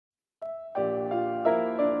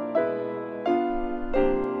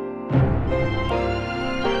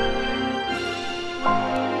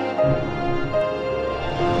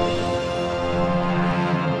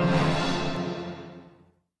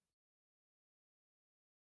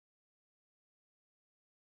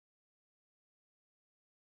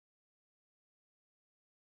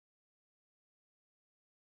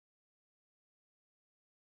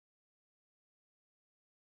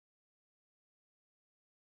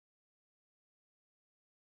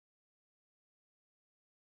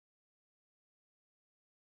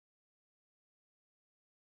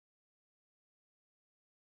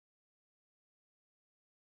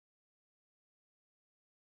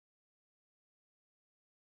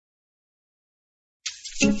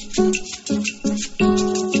I'm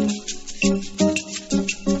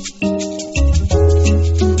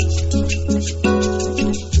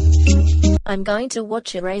going to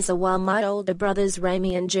watch Eraser while my older brothers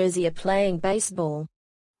Ramy and Jersey are playing baseball.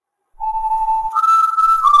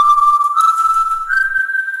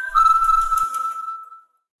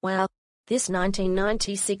 Wow, this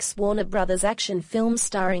 1996 Warner Brothers action film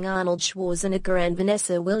starring Arnold Schwarzenegger and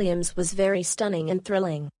Vanessa Williams was very stunning and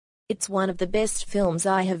thrilling. It's one of the best films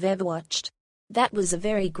I have ever watched. That was a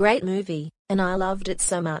very great movie, and I loved it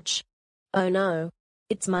so much. Oh no,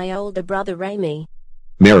 it's my older brother Ramy.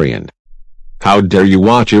 Marion. How dare you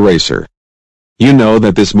watch Eraser? You know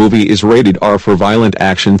that this movie is rated R for violent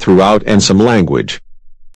action throughout and some language.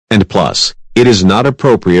 And plus, it is not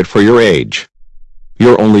appropriate for your age.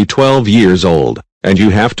 You're only 12 years old, and you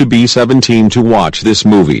have to be 17 to watch this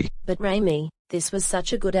movie. But Ramy, this was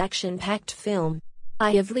such a good action-packed film.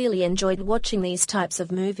 I have really enjoyed watching these types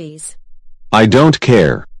of movies. I don't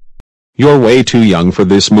care. You're way too young for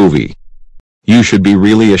this movie. You should be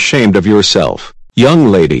really ashamed of yourself, young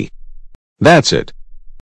lady. That's it.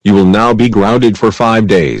 You will now be grounded for 5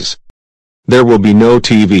 days. There will be no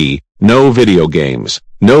TV, no video games,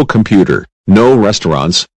 no computer, no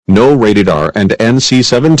restaurants, no rated R and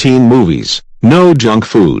NC-17 movies, no junk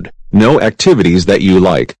food, no activities that you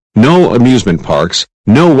like, no amusement parks,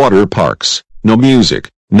 no water parks, no music,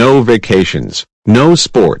 no vacations, no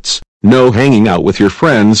sports, no hanging out with your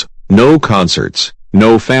friends, no concerts,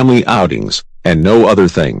 no family outings, and no other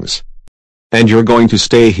things. And you're going to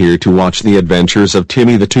stay here to watch the adventures of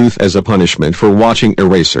Timmy the Tooth as a punishment for watching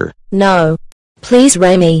Eraser. No. Please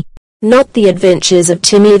Ramy. Not the adventures of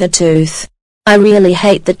Timmy the Tooth. I really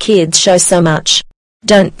hate the kids show so much.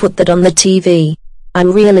 Don't put that on the TV.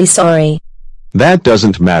 I'm really sorry. That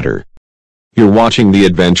doesn't matter. You're watching the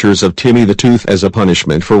adventures of Timmy the Tooth as a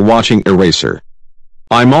punishment for watching Eraser.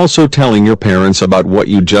 I'm also telling your parents about what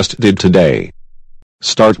you just did today.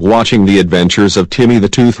 Start watching the adventures of Timmy the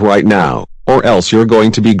Tooth right now, or else you're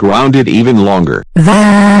going to be grounded even longer. I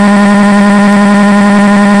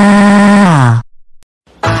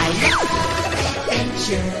love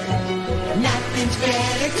adventure. Nothing's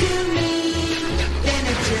better to me than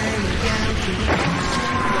a journey down to the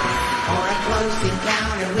ocean, or a close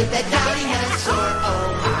encounter with a dinosaur. Oh,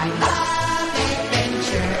 I love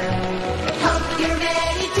adventure. Hope you're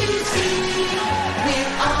ready to see.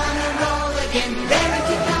 We're on a roll again, ready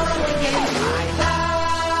to go again. I love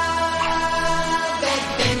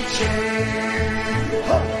adventure.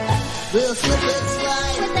 We'll slip and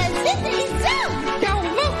slide with a zippy zoom. Don't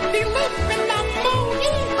loop-de-loop in the moon.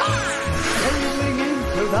 Sailing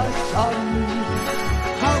into the sun.